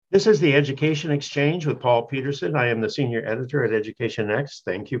This is the Education Exchange with Paul Peterson. I am the senior editor at Education Next.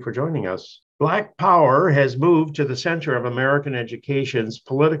 Thank you for joining us. Black power has moved to the center of American education's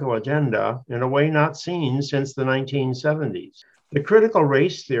political agenda in a way not seen since the 1970s. The critical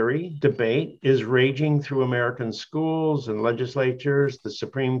race theory debate is raging through American schools and legislatures. The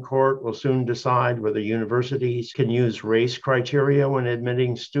Supreme Court will soon decide whether universities can use race criteria when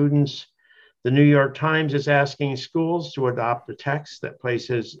admitting students. The New York Times is asking schools to adopt a text that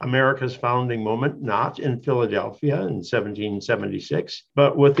places America's founding moment not in Philadelphia in 1776,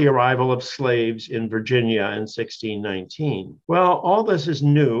 but with the arrival of slaves in Virginia in 1619. Well, all this is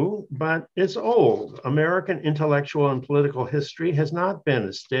new, but it's old. American intellectual and political history has not been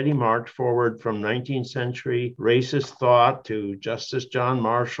a steady march forward from 19th century racist thought to Justice John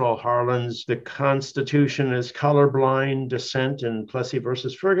Marshall Harlan's The Constitution is Colorblind dissent in Plessy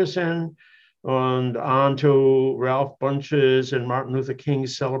versus Ferguson, and on to Ralph Bunche's and Martin Luther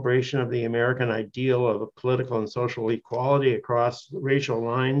King's celebration of the American ideal of political and social equality across racial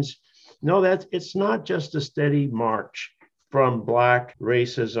lines. No, it's not just a steady march from Black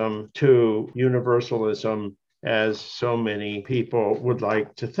racism to universalism, as so many people would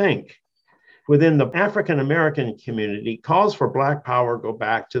like to think. Within the African American community, calls for Black power go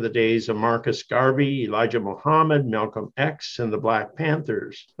back to the days of Marcus Garvey, Elijah Muhammad, Malcolm X, and the Black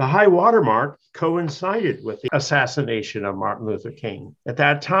Panthers. The high watermark coincided with the assassination of Martin Luther King. At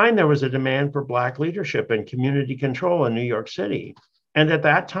that time, there was a demand for Black leadership and community control in New York City. And at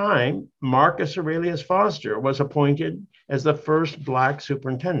that time, Marcus Aurelius Foster was appointed as the first Black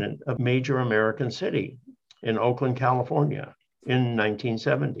superintendent of a major American city in Oakland, California in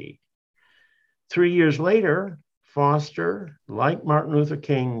 1970. 3 years later, Foster, like Martin Luther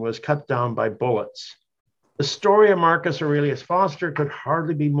King, was cut down by bullets. The story of Marcus Aurelius Foster could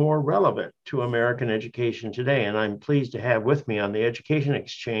hardly be more relevant to American education today, and I'm pleased to have with me on the Education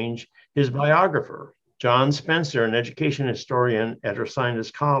Exchange his biographer, John Spencer, an education historian at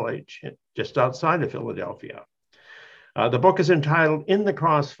Ursinus College, just outside of Philadelphia. The book is entitled In the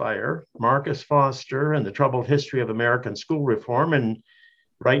Crossfire, Marcus Foster and the Troubled History of American School Reform, and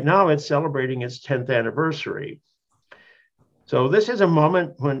right now, it's celebrating its 10th anniversary. So this is a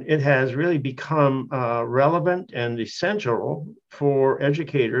moment when it has really become relevant and essential for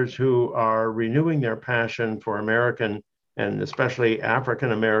educators who are renewing their passion for American and especially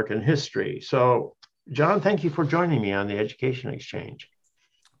African American history. So, John, thank you for joining me on the Education Exchange.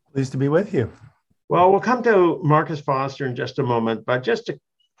 Pleased to be with you. Well, we'll come to Marcus Foster in just a moment, but just to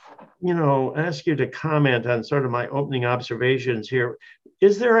ask you to comment on sort of my opening observations here.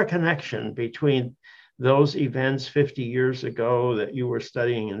 Is there a connection between those events 50 years ago that you were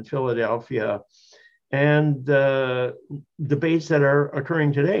studying in Philadelphia and the debates that are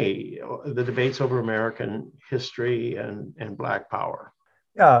occurring today, the debates over American history and Black power?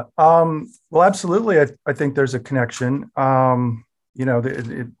 Yeah, well, absolutely. I think there's a connection.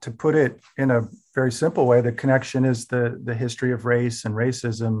 To put it in a very simple way, the connection is the history of race and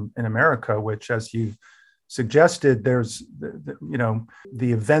racism in America, which, as you suggested, there's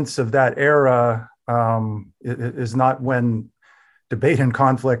the events of that era is not when debate and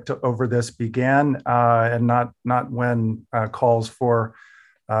conflict over this began, and not when calls for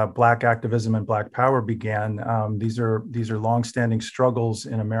Black activism and Black power began. These are longstanding struggles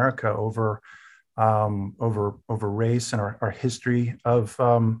in America over race and our history of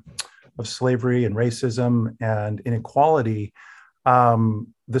slavery and racism and inequality.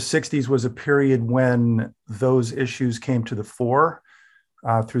 The 60s was a period when those issues came to the fore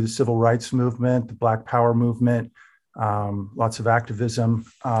through the civil rights movement, the Black Power movement, lots of activism.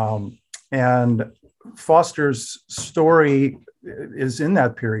 And Foster's story is in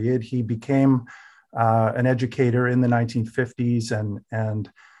that period. He became an educator in the 1950s and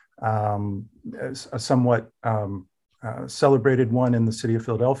a somewhat celebrated one in the city of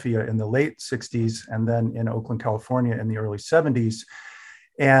Philadelphia in the late 60s, and then in Oakland, California in the early 70s.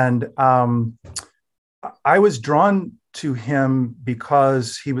 And I was drawn to him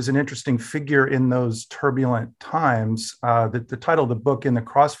because he was an interesting figure in those turbulent times. The title of the book, In the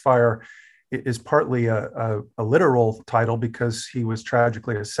Crossfire, is partly a literal title because he was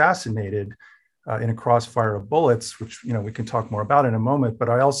tragically assassinated in a crossfire of bullets, which we can talk more about in a moment. But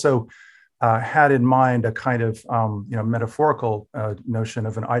I also had in mind a kind of metaphorical notion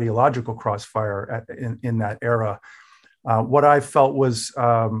of an ideological crossfire in that era. What I felt was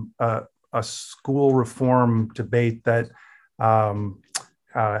a school reform debate that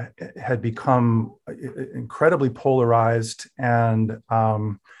had become incredibly polarized and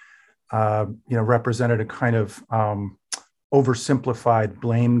represented a kind of oversimplified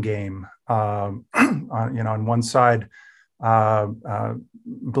blame game. On one side,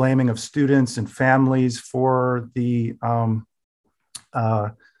 blaming of students and families for the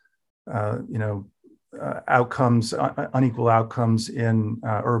outcomes, unequal outcomes in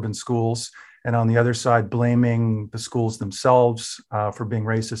urban schools. And on the other side, blaming the schools themselves for being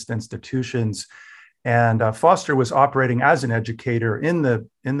racist institutions. And Foster was operating as an educator in the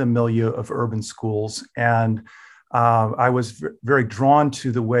milieu of urban schools. And I was very drawn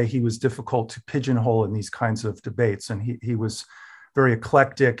to the way he was difficult to pigeonhole in these kinds of debates. And he was very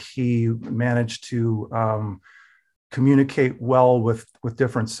eclectic. He managed to communicate well with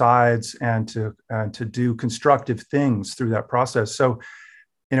different sides and to do constructive things through that process. So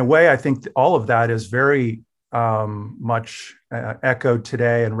in a way, I think all of that is very much echoed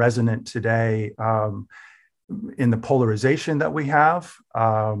today and resonant today in the polarization that we have,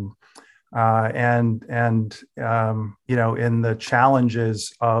 and in the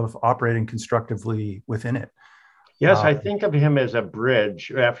challenges of operating constructively within it. Yes, I think of him as a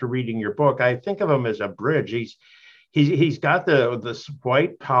bridge. After reading your book, I think of him as a bridge. He's got this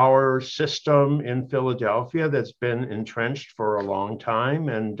white power system in Philadelphia that's been entrenched for a long time,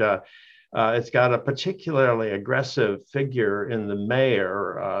 and it's got a particularly aggressive figure in the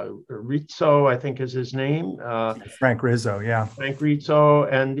mayor, Rizzo, I think is his name. Frank Rizzo, yeah. Frank Rizzo,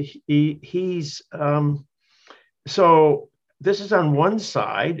 and he's so. This is on one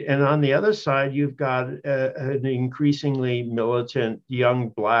side, and on the other side, you've got an increasingly militant young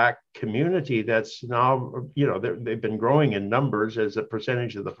Black community that's now, they've been growing in numbers as a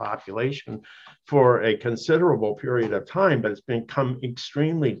percentage of the population for a considerable period of time, but it's become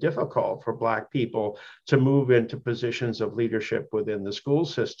extremely difficult for Black people to move into positions of leadership within the school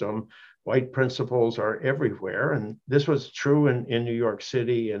system. White principals are everywhere, and this was true in New York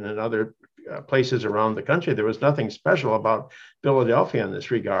City and in other places around the country. There was nothing special about Philadelphia in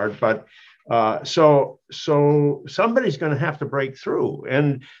this regard, but so somebody's going to have to break through,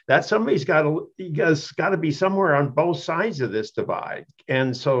 and that somebody's got to be somewhere on both sides of this divide,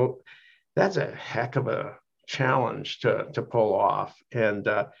 and so that's a heck of a challenge to pull off. And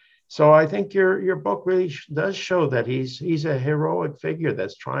so I think your book really does show that he's a heroic figure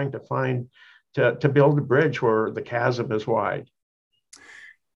that's trying to build a bridge where the chasm is wide.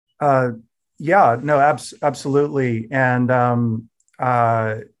 Yeah, no, absolutely. And,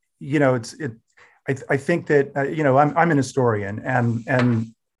 I think that, I'm an historian,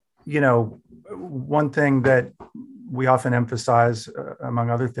 and, one thing that we often emphasize, among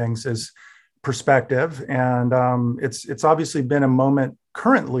other things, is perspective. And it's obviously been a moment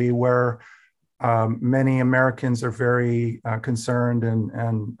currently where many Americans are very concerned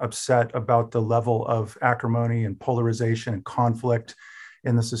and upset about the level of acrimony and polarization and conflict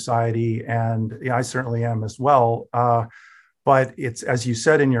in the society, and I certainly am as well. But it's, as you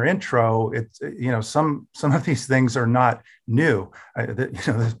said in your intro, it's some of these things are not new.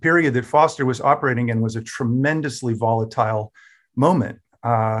 The period that Foster was operating in was a tremendously volatile moment,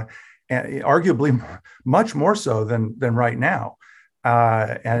 and arguably much more so than right now.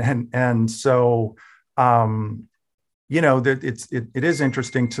 And so it is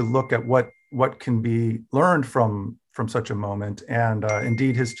interesting to look at what can be learned from such a moment. And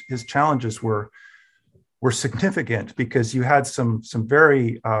indeed, his challenges were significant, because you had some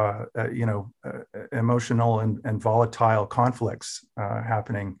very emotional and volatile conflicts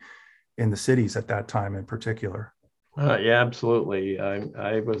happening in the cities at that time in particular. Yeah, absolutely.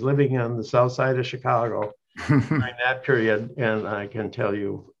 I was living on the south side of Chicago during that period, and I can tell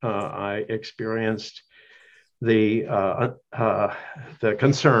you, I experienced the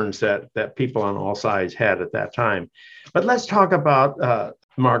concerns that people on all sides had at that time. But let's talk about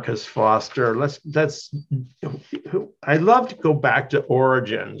Marcus Foster. I'd love to go back to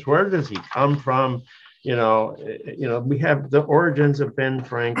origins. Where does he come from? We have the origins of Ben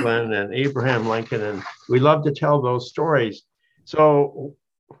Franklin and Abraham Lincoln, and we love to tell those stories. So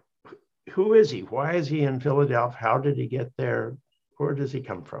who is he? Why is he in Philadelphia? How did he get there? Where does he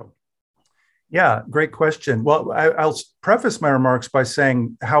come from? Yeah, great question. Well, I'll preface my remarks by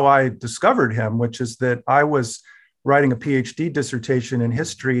saying how I discovered him, which is that I was writing a PhD dissertation in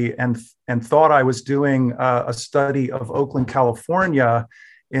history and thought I was doing a study of Oakland, California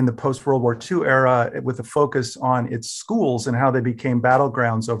in the post-World War II era, with a focus on its schools and how they became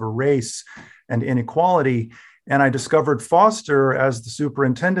battlegrounds over race and inequality. And I discovered Foster as the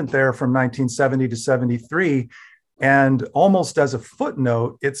superintendent there from 1970 to 73. And almost as a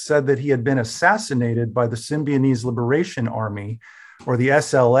footnote, it said that he had been assassinated by the Symbionese Liberation Army, or the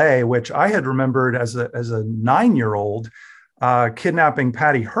SLA, which I had remembered as a 9-year-old kidnapping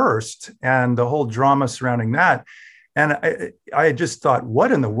Patty Hearst and the whole drama surrounding that. And I just thought,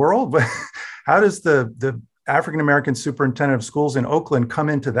 what in the world? How does the African-American superintendent of schools in Oakland come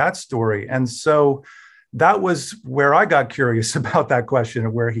into that story. And so that was where I got curious about that question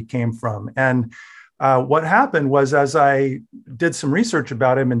of where he came from. And what happened was, as I did some research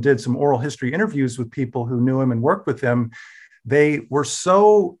about him and did some oral history interviews with people who knew him and worked with him, they were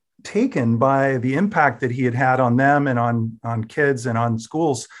so taken by the impact that he had had on them and on kids and on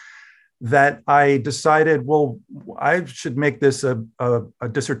schools that I decided, well, I should make this a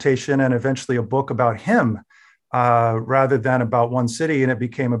dissertation and eventually a book about him rather than about one city. And it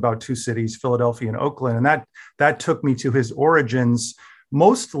became about two cities, Philadelphia and Oakland. And that took me to his origins,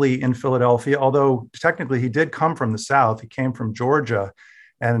 mostly in Philadelphia, although technically he did come from the South. He came from Georgia,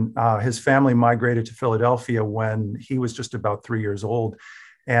 and his family migrated to Philadelphia when he was just about 3 years old.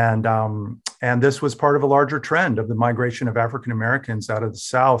 And this was part of a larger trend of the migration of African Americans out of the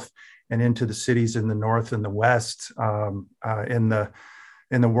South and into the cities in the North and the West in the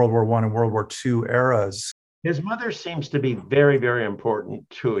World War I and World War II eras. His mother seems to be very, very important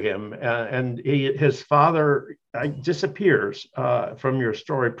to him. And his father disappears from your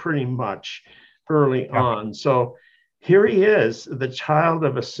story pretty much early on. So here he is, the child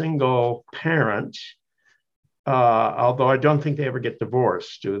of a single parent, although I don't think they ever get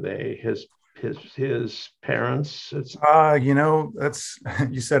divorced, do they? His parents? That's,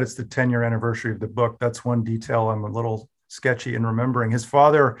 you said it's the 10-year anniversary of the book. That's one detail I'm a little sketchy in remembering. His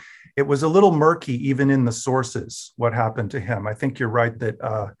father, it was a little murky even in the sources what happened to him. I think you're right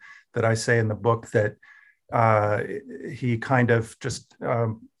that I say in the book that he kind of just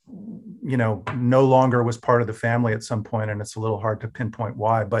no longer was part of the family at some point, and it's a little hard to pinpoint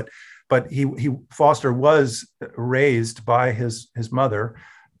why. But Foster was raised by his mother,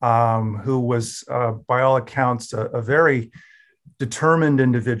 who was by all accounts a very determined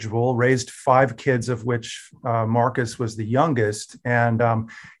individual, raised 5 kids, of which Marcus was the youngest. And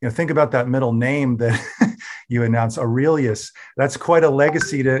think about that middle name that you announced, Aurelius. That's quite a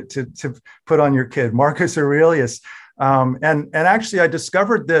legacy to put on your kid, Marcus Aurelius. And actually, I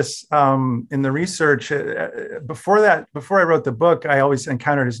discovered this in the research. Before I wrote the book, I always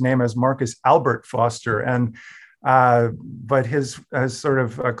encountered his name as Marcus Albert Foster. But his sort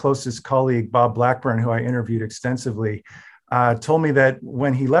of closest colleague, Bob Blackburn, who I interviewed extensively, told me that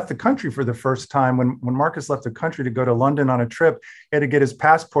when he left the country for the first time, when Marcus left the country to go to London on a trip, he had to get his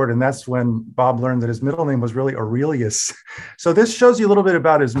passport. And that's when Bob learned that his middle name was really Aurelius. So this shows you a little bit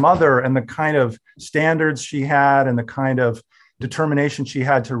about his mother and the kind of standards she had and the kind of determination she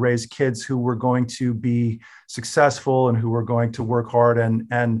had to raise kids who were going to be successful and who were going to work hard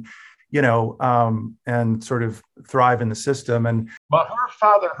and sort of thrive in the system. But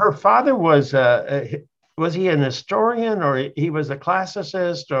her father was he an historian, or he was a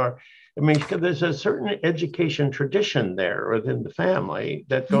classicist, or there's a certain education tradition there within the family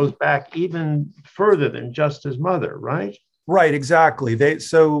that goes back even further than just his mother, right? Right, exactly.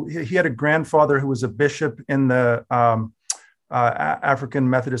 So he had a grandfather who was a bishop in the African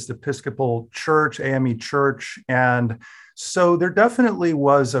Methodist Episcopal Church, AME Church, and so there definitely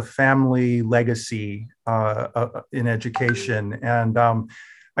was a family legacy in education. And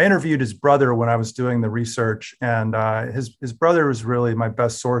I interviewed his brother when I was doing the research, and his brother was really my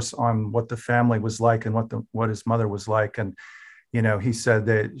best source on what the family was like and what his mother was like. And he said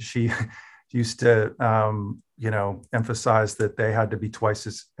that she used to emphasize that they had to be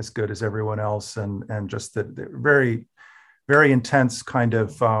twice as good as everyone else, and just that very, very intense kind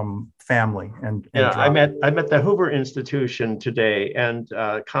of family. And I met the Hoover Institution today, and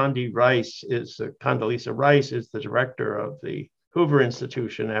Condoleezza Rice is the director of the Hoover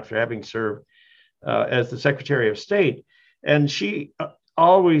Institution after having served as the Secretary of State. And she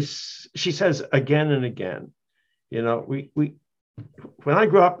says again and again, when I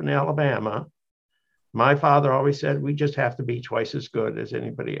grew up in Alabama, my father always said, we just have to be twice as good as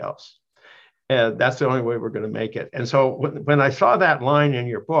anybody else. And that's the only way we're going to make it. And so when I saw that line in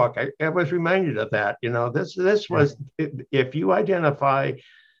your book, I was reminded of that. This was, if you identify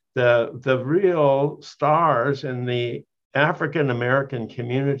the real stars in the African-American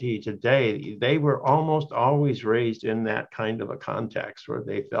community today, they were almost always raised in that kind of a context where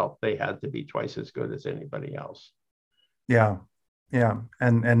they felt they had to be twice as good as anybody else. Yeah.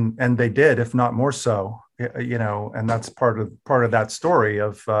 And they did, if not more so, and that's part of that story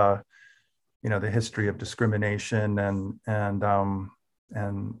of, the history of discrimination and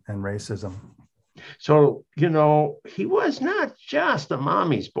racism. So, he was not just a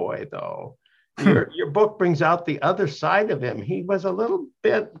mommy's boy, though. Your book brings out the other side of him. He was a little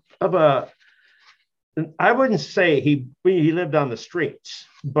bit of I wouldn't say he lived on the streets,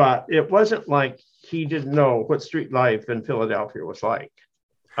 but it wasn't like he didn't know what street life in Philadelphia was like.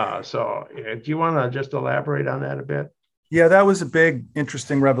 Do you want to just elaborate on that a bit? Yeah, that was a big,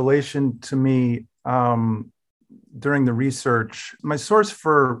 interesting revelation to me during the research. My source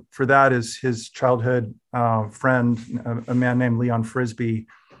for that is his childhood friend, a man named Leon Frisbee,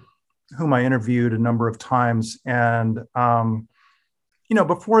 whom I interviewed a number of times. And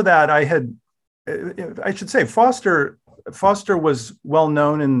before that, I should say, Foster was well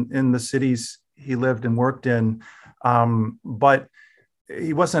known in the cities he lived and worked in, but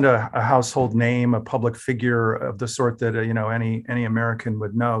he wasn't a household name, a public figure of the sort that any American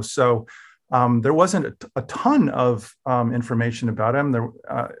would know. So there wasn't a ton of information about him.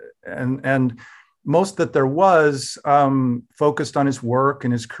 And most that there was focused on his work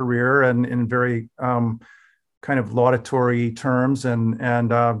and his career, and in very kind of laudatory terms, and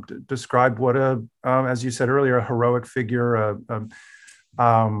described what as you said earlier, a heroic figure,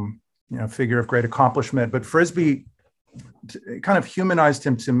 figure of great accomplishment. But Frisbee kind of humanized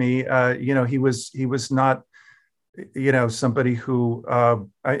him to me. He was not, somebody who,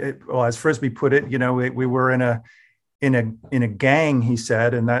 as Frisbee put it, we were in a gang, he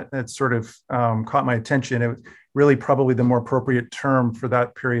said, and that sort of caught my attention. It was really probably the more appropriate term for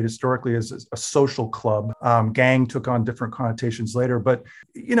that period historically is a social club. Gang took on different connotations later, but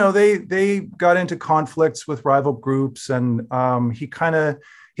they got into conflicts with rival groups, and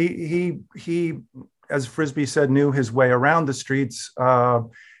he as Frisbee said, knew his way around the streets. I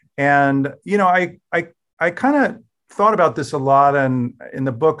kind of thought about this a lot, and in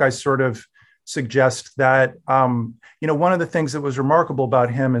the book I sort of suggest that one of the things that was remarkable about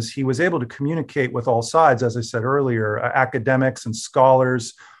him is he was able to communicate with all sides, as I said earlier, academics and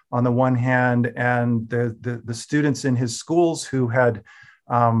scholars on the one hand, and the students in his schools who had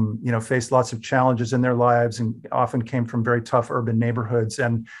faced lots of challenges in their lives and often came from very tough urban neighborhoods.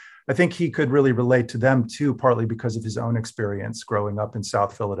 And I think he could really relate to them too, partly because of his own experience growing up in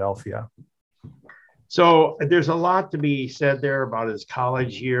South Philadelphia. So there's a lot to be said there about his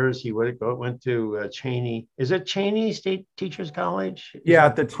college years. He went to Cheney. Is it Cheney State Teachers College? Yeah,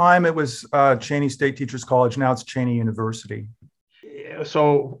 at the time it was Cheney State Teachers College. Now it's Cheney University.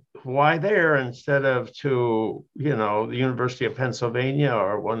 So why there instead of to, the University of Pennsylvania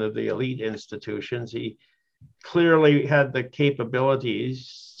or one of the elite institutions? He clearly had the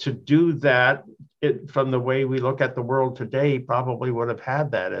capabilities to do that. From the way we look at the world today, probably would have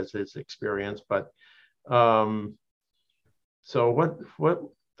had that as his experience. But so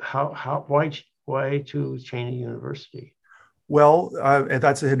why to Cheney University? Well,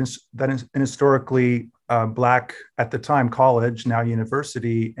 that's an historically Black at the time college, now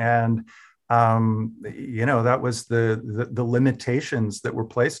university, and that was the limitations that were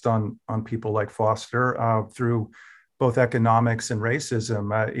placed on people like Foster through both economics and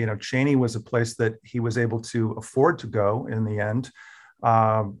racism. Cheney was a place that he was able to afford to go in the end,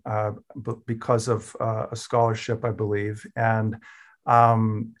 because of a scholarship, I believe. And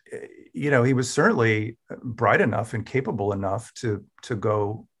he was certainly bright enough and capable enough to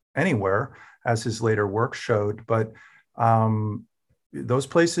go anywhere, as his later work showed. But those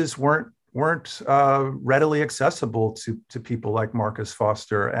places weren't readily accessible to people like Marcus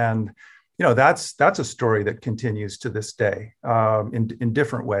Foster. And that's a story that continues to this day in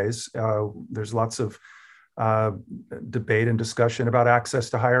different ways. There's lots of debate and discussion about access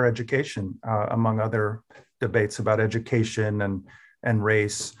to higher education, among other debates about education and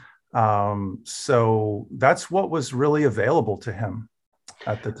race. So that's what was really available to him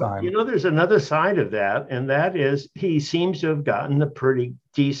at the time. There's another side of that, and that is he seems to have gotten a pretty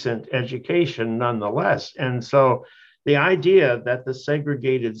decent education nonetheless. And so the idea that the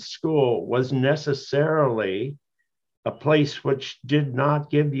segregated school was necessarily a place which did not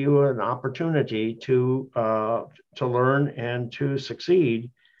give you an opportunity to learn and to succeed.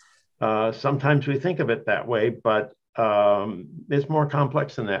 Sometimes we think of it that way, but it's more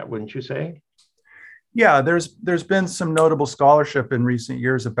complex than that, wouldn't you say? Yeah, there's been some notable scholarship in recent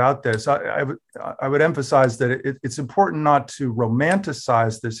years about this. I would emphasize that it's important not to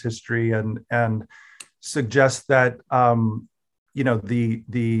romanticize this history and suggest that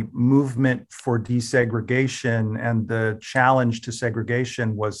the movement for desegregation and the challenge to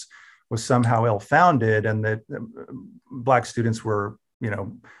segregation was somehow ill-founded, and that Black students were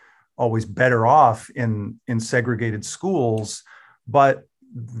always better off in segregated schools. But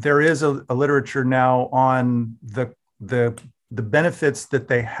there is a literature now on the benefits that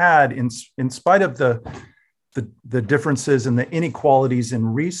they had in spite of the differences and the inequalities in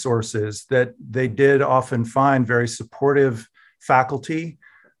resources, that they did often find very supportive faculty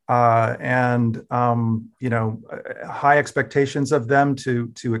and high expectations of them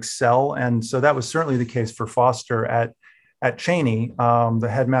to excel. And so that was certainly the case for Foster at at Cheney. The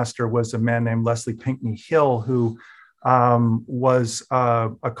headmaster was a man named Leslie Pinckney Hill, who was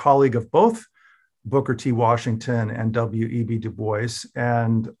a colleague of both Booker T. Washington and W.E.B. Du Bois.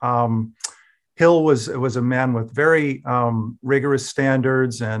 And Hill was a man with very rigorous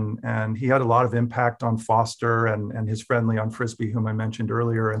standards, and he had a lot of impact on Foster and his friend Leon Frisbee, whom I mentioned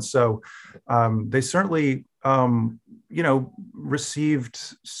earlier. And so they certainly, received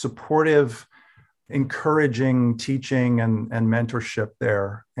supportive, encouraging teaching and mentorship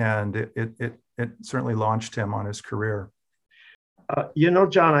there, and it certainly launched him on his career.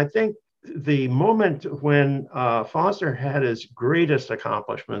 John, I think the moment when Foster had his greatest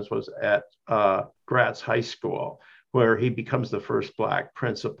accomplishments was at Gratz High School, where he becomes the first Black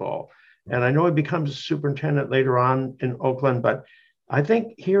principal. And I know he becomes superintendent later on in Oakland, but I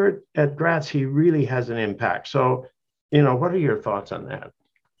think here at Gratz, he really has an impact. So, what are your thoughts on that?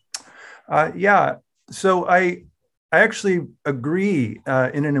 Yeah, so I actually agree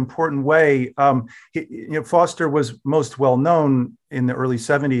in an important way. Foster was most well known in the early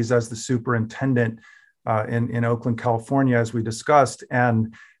 70s as the superintendent in Oakland, California, as we discussed.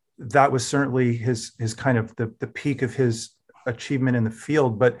 And that was certainly his kind of the peak of his achievement in the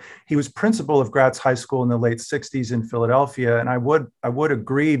field. But he was principal of Gratz High School in the late 60s in Philadelphia. And I would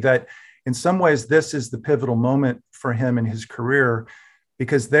agree that in some ways, this is the pivotal moment for him in his career,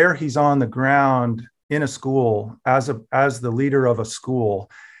 because there he's on the ground in a school as the leader of a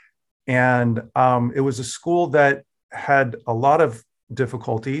school. And it was a school that had a lot of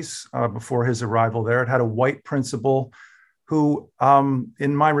difficulties before his arrival there. It had a white principal who,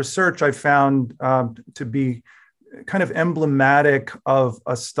 in my research, I found to be kind of emblematic of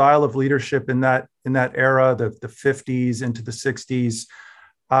a style of leadership in that era, the 50s into the 60s,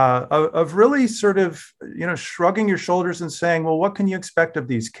 of really sort of, shrugging your shoulders and saying, well, what can you expect of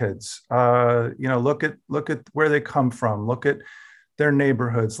these kids? Look at where they come from, look at their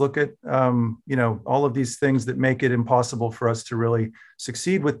neighborhoods, look at, all of these things that make it impossible for us to really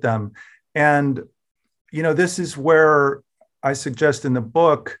succeed with them. And, this is where I suggest in the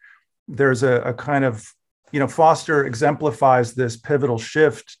book, there's a kind of, Foster exemplifies this pivotal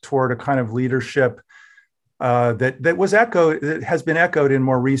shift toward a kind of leadership that has been echoed in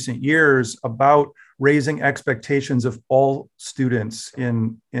more recent years about raising expectations of all students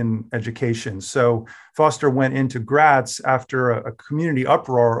in education. So Foster went into Gratz after a community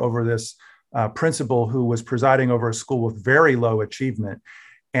uproar over this principal who was presiding over a school with very low achievement.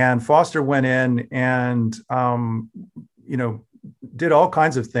 And Foster went in and, did all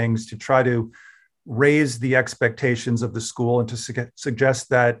kinds of things to try to raise the expectations of the school and to suggest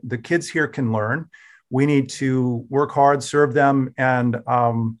that the kids here can learn. We need to work hard, serve them, and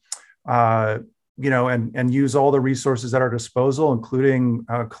and use all the resources at our disposal, including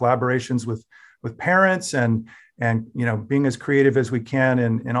collaborations with parents and being as creative as we can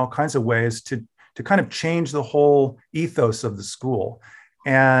in all kinds of ways to kind of change the whole ethos of the school.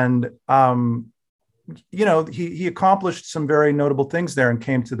 And he accomplished some very notable things there and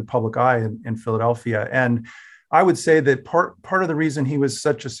came to the public eye in Philadelphia. And I would say that part of the reason he was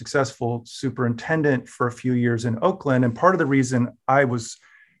such a successful superintendent for a few years in Oakland, and part of the reason I was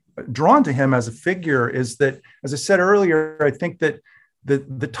drawn to him as a figure, is that, as I said earlier, I think that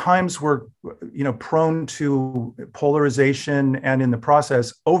the times were, prone to polarization and, in the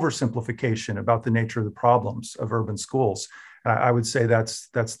process, oversimplification about the nature of the problems of urban schools. I would say that's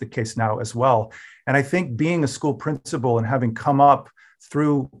the case now as well. And I think being a school principal and having come up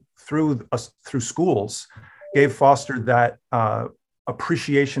through schools gave Foster that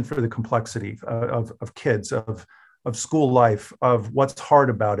appreciation for the complexity of kids, of school life, of what's hard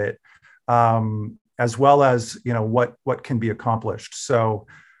about it, as well as what can be accomplished. So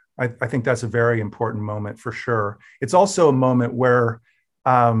I think that's a very important moment for sure. It's also a moment where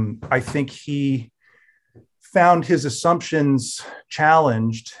I think he found his assumptions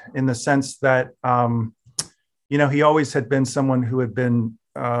challenged, in the sense that he always had been someone who had been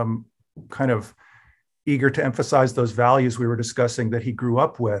kind of eager to emphasize those values we were discussing that he grew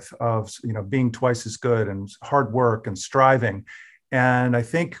up with, of being twice as good and hard work and striving. And I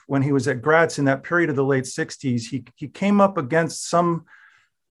think when he was at Gratz in that period of the late 60s, he came up against some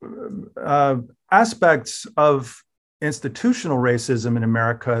aspects of institutional racism in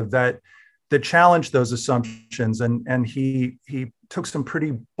America that challenged those assumptions. And he took some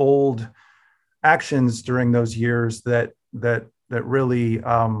pretty bold actions during those years that really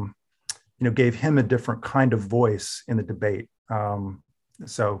gave him a different kind of voice in the debate.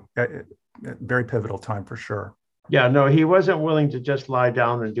 So very pivotal time for sure. Yeah, no, he wasn't willing to just lie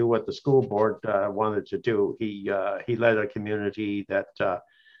down and do what the school board wanted to do. He led a community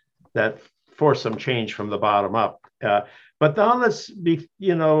that forced some change from the bottom up. But now let's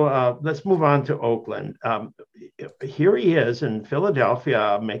move on to Oakland. Here he is in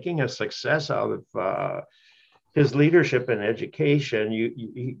Philadelphia, making a success out of his leadership in education.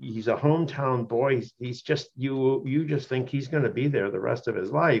 He's a hometown boy. He's just you just think he's going to be there the rest of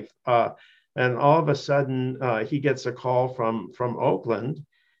his life. And all of a sudden, he gets a call from Oakland,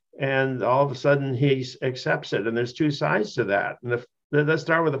 and all of a sudden he accepts it. And there's two sides to that. And let's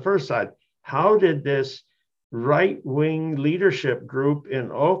start with the first side. How did this right-wing leadership group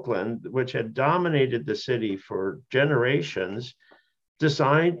in Oakland, which had dominated the city for generations,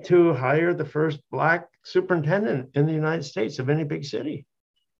 decide to hire the first Black superintendent in the United States of any big city?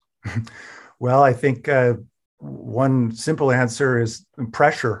 Well, I think one simple answer is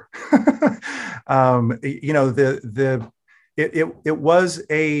pressure. It was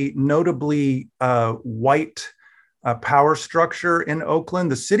a notably white power structure in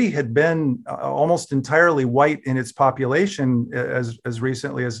Oakland. The city had been almost entirely white in its population as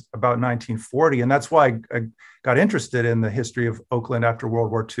recently as about 1940. And that's why I got interested in the history of Oakland after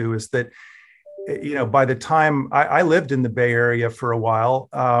World War II, is that, by the time I lived in the Bay Area for a while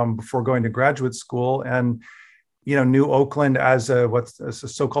before going to graduate school, and knew Oakland as a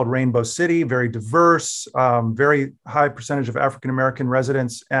so-called rainbow city, very diverse, very high percentage of African-American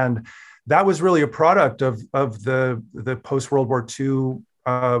residents. And that was really a product of the post-World War II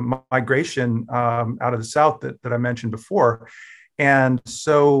migration out of the South that I mentioned before. And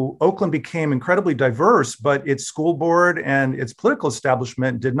so Oakland became incredibly diverse, but its school board and its political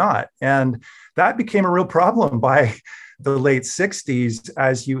establishment did not. And that became a real problem by the late 60s,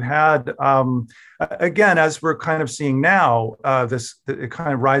 as you had, again, as we're kind of seeing now, this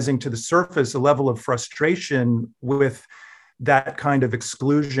kind of rising to the surface, a level of frustration with that kind of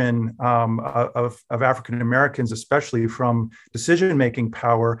exclusion of African Americans, especially from decision-making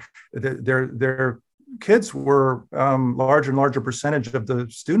power. Their kids were larger and larger percentage of the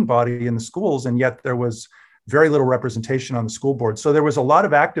student body in the schools, and yet there was very little representation on the school board. So there was a lot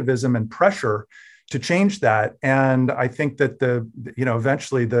of activism and pressure to change that. And I think that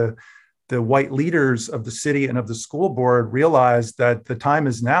eventually the white leaders of the city and of the school board realized that the time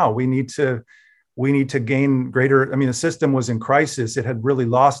is now. We need to gain greater. The system was in crisis. It had really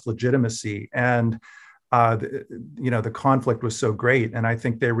lost legitimacy, and the conflict was so great. And I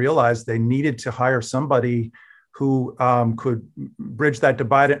think they realized they needed to hire somebody who could bridge that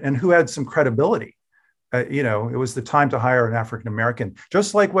divide and who had some credibility. It was the time to hire an African-American,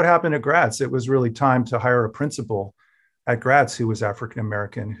 just like what happened at Gratz. It was really time to hire a principal at Gratz who was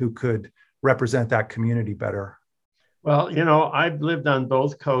African-American, who could represent that community better. Well, I've lived on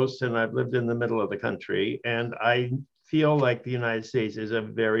both coasts and I've lived in the middle of the country, and I feel like the United States is a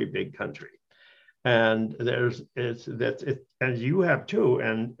very big country. And and you have too.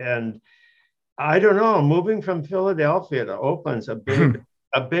 And I don't know, moving from Philadelphia to Oakland's a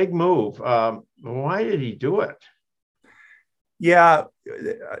big move. Why did he do it? Yeah,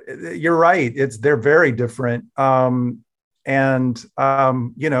 you're right. They're very different.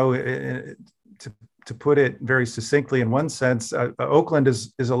 To put it very succinctly, in one sense, Oakland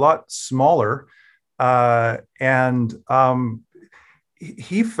is a lot smaller, and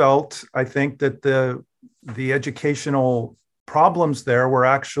he felt, I think, that the educational problems there were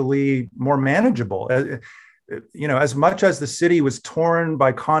actually more manageable. As much as the city was torn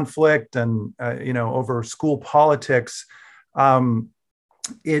by conflict and over school politics,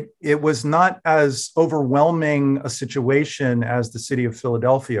 it was not as overwhelming a situation as the city of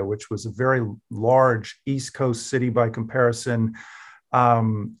Philadelphia, which was a very large East Coast city by comparison,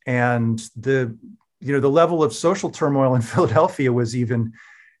 and the level of social turmoil in Philadelphia was even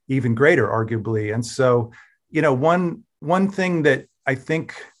greater, arguably. And so, one thing that I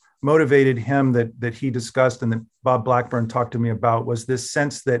think motivated him that he discussed and that Bob Blackburn talked to me about was this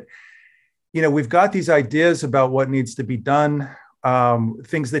sense that, we've got these ideas about what needs to be done,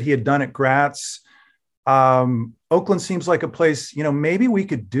 things that he had done at Gratz. Oakland seems like a place, maybe we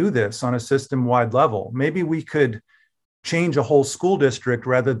could do this on a system-wide level. Maybe we could change a whole school district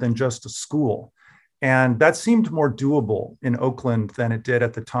rather than just a school. And that seemed more doable in Oakland than it did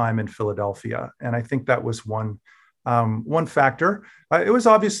at the time in Philadelphia. And I think that was one factor. It was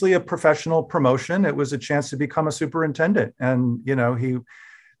obviously a professional promotion. It was a chance to become a superintendent. And,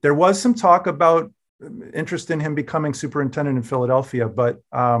 there was some talk about interest in him becoming superintendent in Philadelphia, but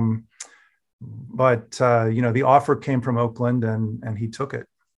the offer came from Oakland and he took it.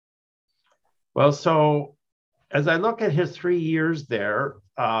 Well, so as I look at his 3 years there,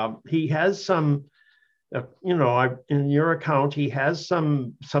 he has some, in your account, he has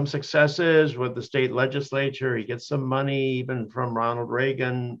some successes with the state legislature. He gets some money even from Ronald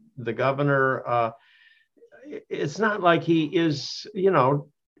Reagan, the governor. it's not like he is,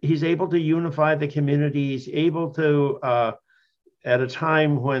 he's able to unify the community. He's able to, at a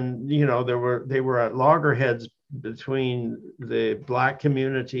time when, they were at loggerheads between the Black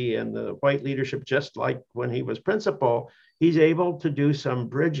community and the white leadership, just like when he was principal, he's able to do some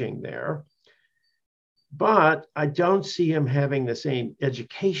bridging there. But I don't see him having the same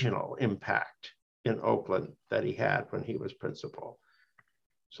educational impact in Oakland that he had when he was principal.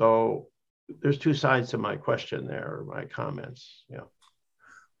 So there's two sides to my question there, my comments. Yeah.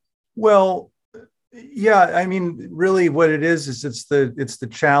 Well, yeah, I mean, really what it is it's the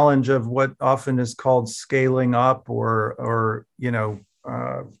challenge of what often is called scaling up or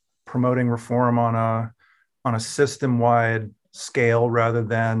promoting reform on a system-wide scale rather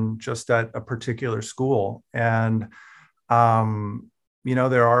than just at a particular school. And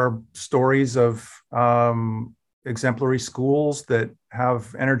there are stories of exemplary schools that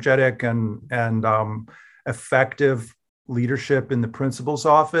have energetic and effective leadership in the principal's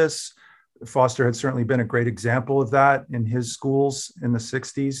office. Foster had certainly been a great example of that in his schools in the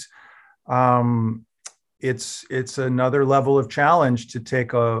 60s. It's another level of challenge to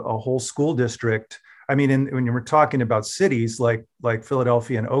take a whole school district. I mean, when you were talking about cities like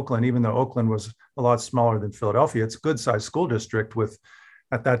Philadelphia and Oakland, even though Oakland was a lot smaller than Philadelphia, it's a good-sized school district with,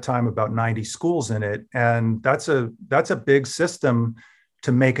 at that time, about 90 schools in it, and that's a big system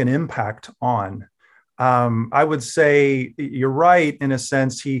to make an impact on. I would say you're right in a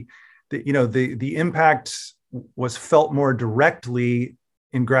sense. The impact was felt more directly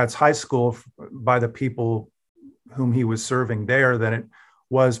in Gratz High School by the people whom he was serving there than it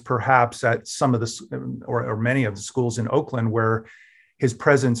was perhaps at some of the or many of the schools in Oakland, where his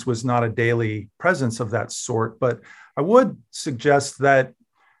presence was not a daily presence of that sort. But I would suggest that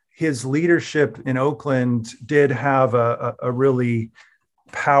his leadership in Oakland did have a really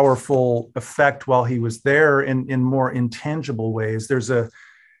powerful effect while he was there in more intangible ways. There's a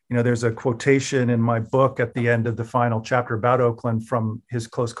quotation in my book at the end of the final chapter about Oakland from his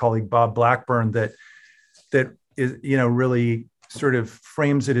close colleague Bob Blackburn that is, really sort of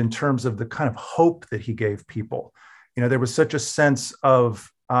frames it in terms of the kind of hope that he gave people. There was such a sense of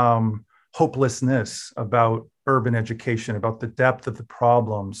hopelessness about urban education, about the depth of the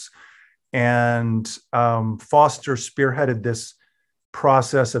problems. And Foster spearheaded this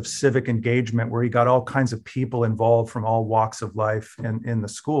process of civic engagement where he got all kinds of people involved from all walks of life in the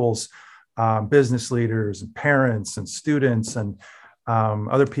schools, business leaders and parents and students and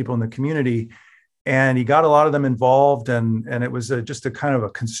other people in the community. And he got a lot of them involved, and it was just a kind of a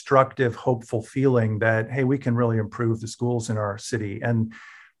constructive, hopeful feeling that, hey, we can really improve the schools in our city. And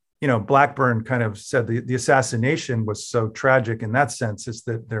Blackburn kind of said the assassination was so tragic in that sense, is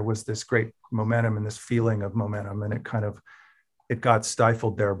that there was this great momentum and this feeling of momentum, and it got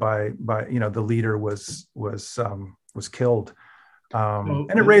stifled there by the leader was killed. And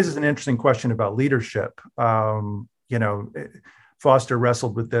it raises an interesting question about leadership. Foster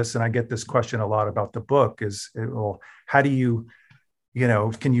wrestled with this, and I get this question a lot about the book is, well, how do you,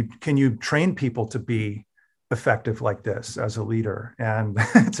 can you train people to be effective like this as a leader? And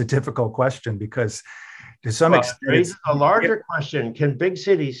it's a difficult question because to some extent, it's a larger question. Can big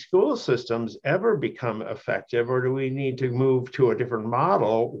city school systems ever become effective, or do we need to move to a different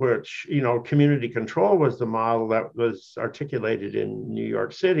model, which, community control was the model that was articulated in New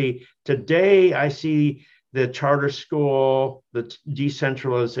York City. Today, I see the charter school, the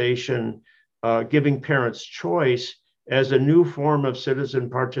decentralization, giving parents choice as a new form of citizen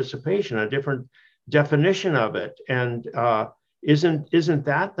participation, a different definition of it. And isn't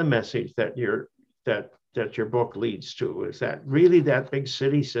that the message that your book leads to? Is that really that big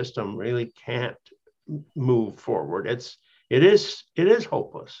city system really can't move forward? It is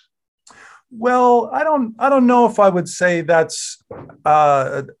hopeless. Well, I don't know if I would say that's.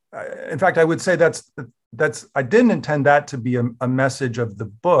 In fact, I would say that's. I didn't intend that to be a message of the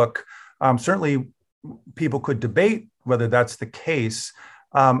book. Certainly, people could debate whether that's the case.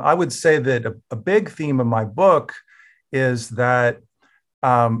 I would say that a big theme of my book is that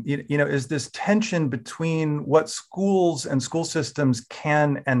is this tension between what schools and school systems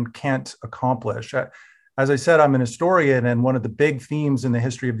can and can't accomplish. As I said, I'm an historian, and one of the big themes in the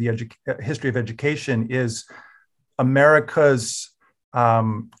history of history of education is America's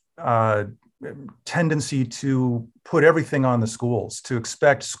tendency to put everything on the schools, to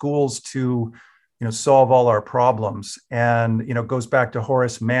expect schools to, solve all our problems. And, it goes back to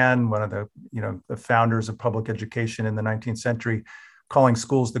Horace Mann, one of the founders of public education in the 19th century, calling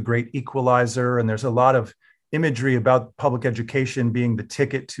schools the great equalizer. And there's a lot of imagery about public education being the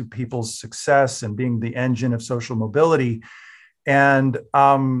ticket to people's success and being the engine of social mobility. And,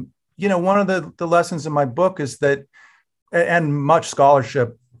 one of the lessons in my book is that, and much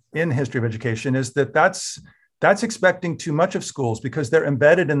scholarship in history of education, is that that's expecting too much of schools because they're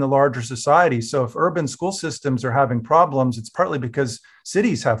embedded in the larger society. So if urban school systems are having problems, it's partly because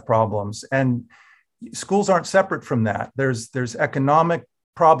cities have problems, and schools aren't separate from that. There's economic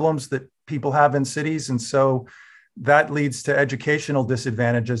problems that people have in cities, and so that leads to educational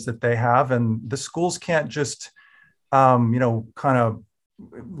disadvantages that they have, and the schools can't just kind of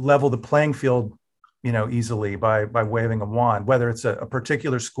level the playing field easily by waving a wand, whether it's a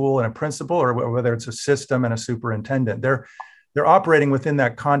particular school and a principal, or whether it's a system and a superintendent. They're operating within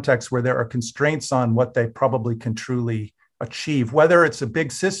that context where there are constraints on what they probably can truly achieve, whether it's a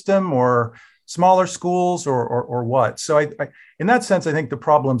big system or smaller schools or what. So I in that sense, I think the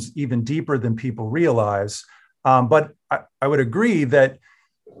problem's even deeper than people realize. But I would agree that,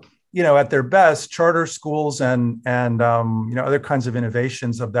 at their best, charter schools and other kinds of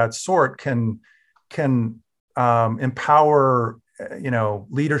innovations of that sort can empower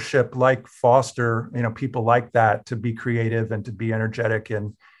leadership like Foster, people like that, to be creative and to be energetic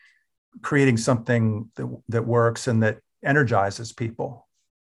in creating something that works and that energizes people.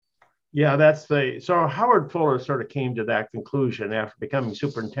 Yeah, so Howard Fuller sort of came to that conclusion after becoming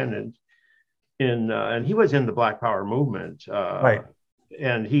superintendent and he was in the Black Power movement, right?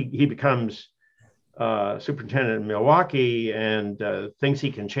 And he becomes superintendent in Milwaukee and thinks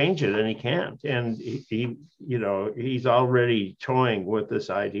he can change it, and he can't. And he's already toying with this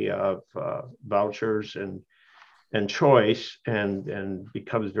idea of vouchers and choice, and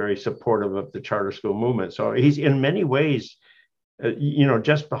becomes very supportive of the charter school movement. So he's in many ways,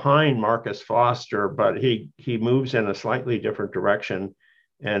 just behind Marcus Foster, but he moves in a slightly different direction.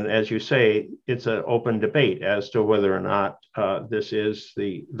 And as you say, it's an open debate as to whether or not this is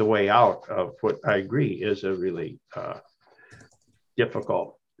the way out of what I agree is a really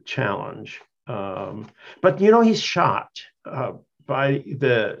difficult challenge. But he's shot by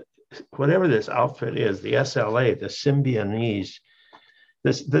whatever this outfit is, the SLA, the Symbionese,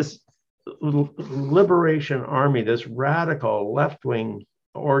 this Liberation Army, this radical left-wing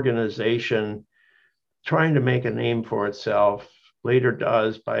organization trying to make a name for itself, later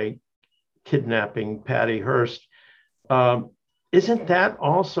does by kidnapping Patty Hearst. Isn't that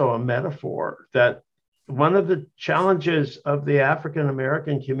also a metaphor that one of the challenges of the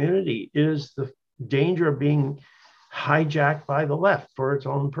African-American community is the danger of being hijacked by the left for its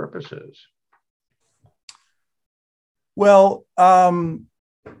own purposes? Well, I'm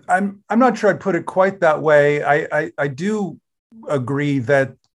not sure I'd put it quite that way. I do agree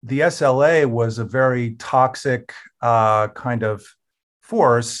that the SLA was a very toxic kind of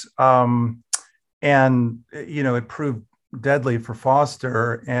force, and it proved deadly for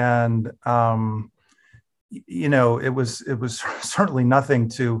Foster, and it was certainly nothing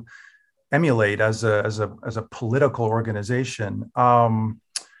to emulate as a political organization. I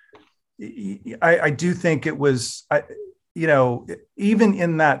do think it was, even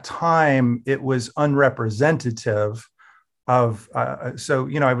in that time, it was unrepresentative of.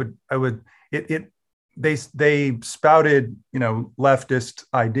 They spouted, leftist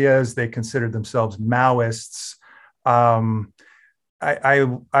ideas. They considered themselves Maoists. I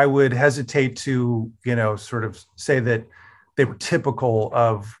would hesitate to, sort of say that they were typical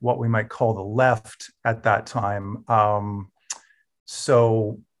of what we might call the left at that time.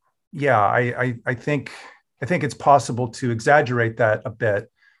 So, yeah, I think it's possible to exaggerate that a bit,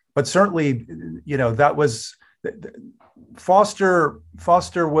 but certainly, that was Foster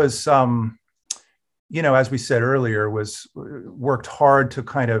was, as we said earlier, worked hard to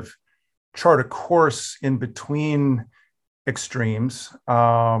kind of chart a course in between extremes,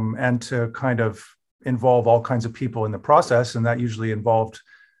 and to kind of involve all kinds of people in the process, and that usually involved,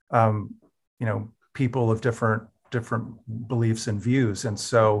 people of different beliefs and views, and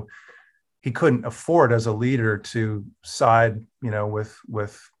so he couldn't afford as a leader to side,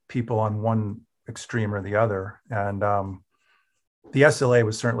 with people on one extreme or the other, and the SLA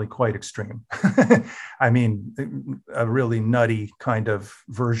was certainly quite extreme. I mean, a really nutty kind of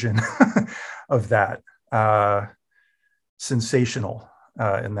version of that, sensational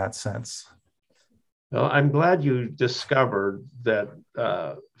in that sense. Well, I'm glad you discovered that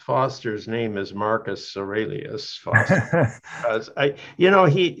Foster's name is Marcus Aurelius Foster, because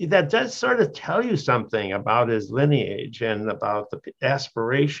that does sort of tell you something about his lineage and about the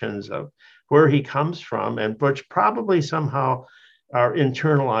aspirations of where he comes from, and which probably somehow are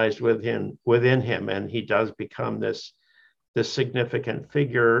internalized within him, and he does become this significant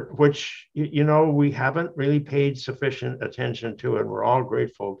figure, which we haven't really paid sufficient attention to, and we're all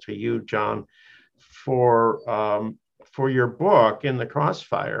grateful to you, John, for for your book, In the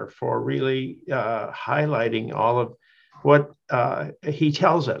Crossfire, for really highlighting all of what he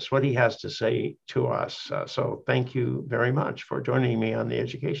tells us, what he has to say to us. So thank you very much for joining me on the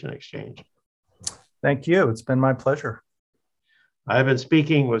Education Exchange. Thank you. It's been my pleasure. I've been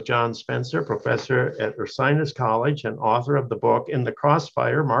speaking with John Spencer, professor at Ursinus College and author of the book In the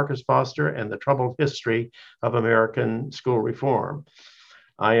Crossfire, Marcus Foster and the Troubled History of American School Reform.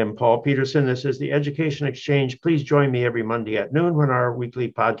 I am Paul Peterson. This is the Education Exchange. Please join me every Monday at noon when our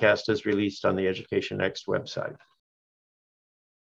weekly podcast is released on the Education Next website.